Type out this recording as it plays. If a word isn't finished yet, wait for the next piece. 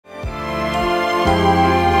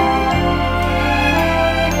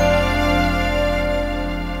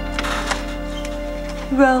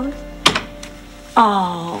Rose?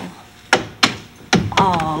 Oh,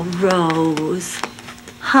 Rose.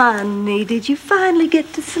 Honey, did you finally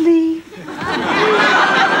get to sleep?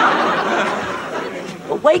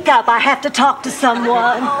 Well, wake up. I have to talk to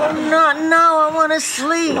someone. Oh, not now. I want to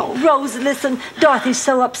sleep. No, Rose, listen. Dorothy's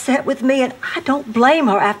so upset with me, and I don't blame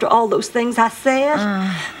her after all those things I said.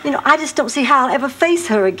 I just don't see how I'll ever face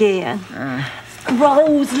her again.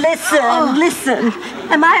 Rose, listen, listen.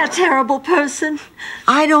 Am I a terrible person?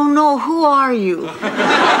 I don't know. Who are you?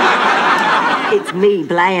 It's me,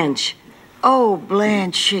 Blanche. Oh,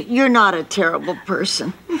 Blanche, you're not a terrible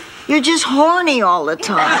person. You're just horny all the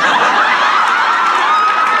time.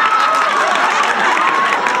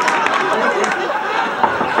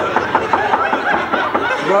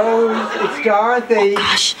 Rose, it's Dorothy. Oh,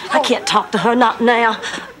 gosh, I can't talk to her, not now.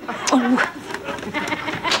 Oh.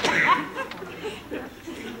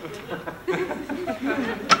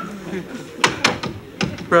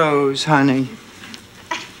 Rose, honey.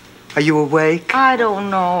 Are you awake? I don't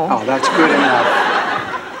know. Oh, that's good enough.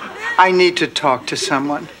 I need to talk to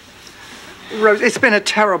someone. Rose, it's been a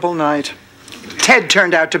terrible night. Ted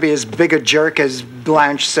turned out to be as big a jerk as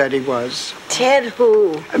Blanche said he was. Ted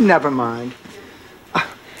who? Never mind.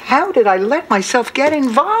 How did I let myself get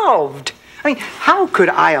involved? I mean, how could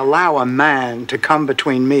I allow a man to come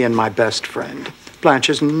between me and my best friend? Blanche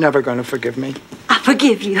is never going to forgive me. I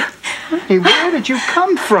forgive you. Hey, where did you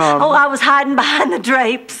come from? Oh, I was hiding behind the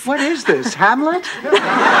drapes. What is this, Hamlet?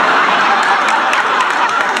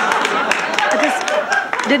 I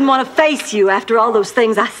just didn't want to face you after all those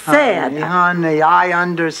things I said. Honey, I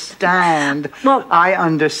understand. Well, I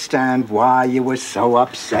understand why you were so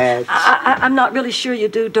upset. I'm not really sure you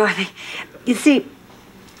do, Dorothy. You see,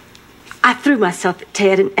 I threw myself at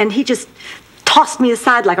Ted, and he just tossed me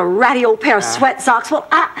aside like a ratty old pair of sweat socks. Well,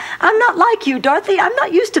 I'm not like you, Dorothy. I'm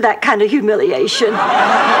not used to that kind of humiliation.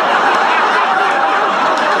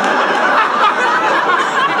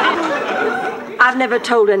 I've never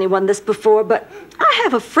told anyone this before, but I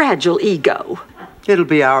have a fragile ego. It'll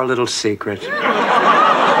be our little secret.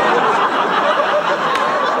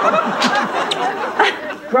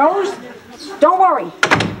 Rose, don't worry.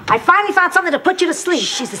 I finally found something to put you to sleep.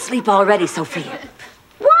 She's asleep already, Sophia.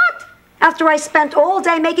 What? After I spent all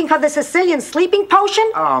day making her the Sicilian sleeping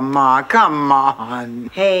potion? Oh, Ma, come on.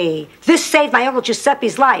 Hey, this saved my Uncle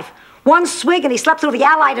Giuseppe's life. One swig and he slept through the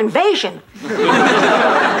Allied invasion.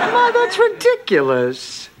 Ma, that's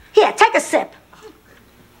ridiculous. Here, take a sip.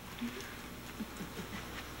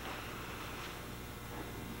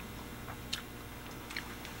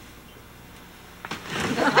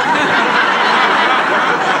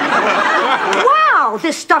 Wow,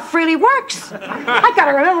 this stuff really works. I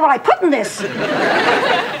gotta remember what I put in this.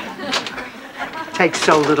 Takes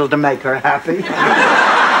so little to make her happy.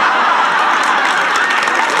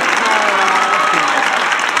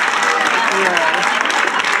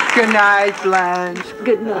 Good night, Blanche.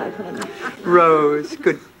 Good night, honey. Rose,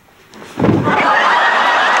 good.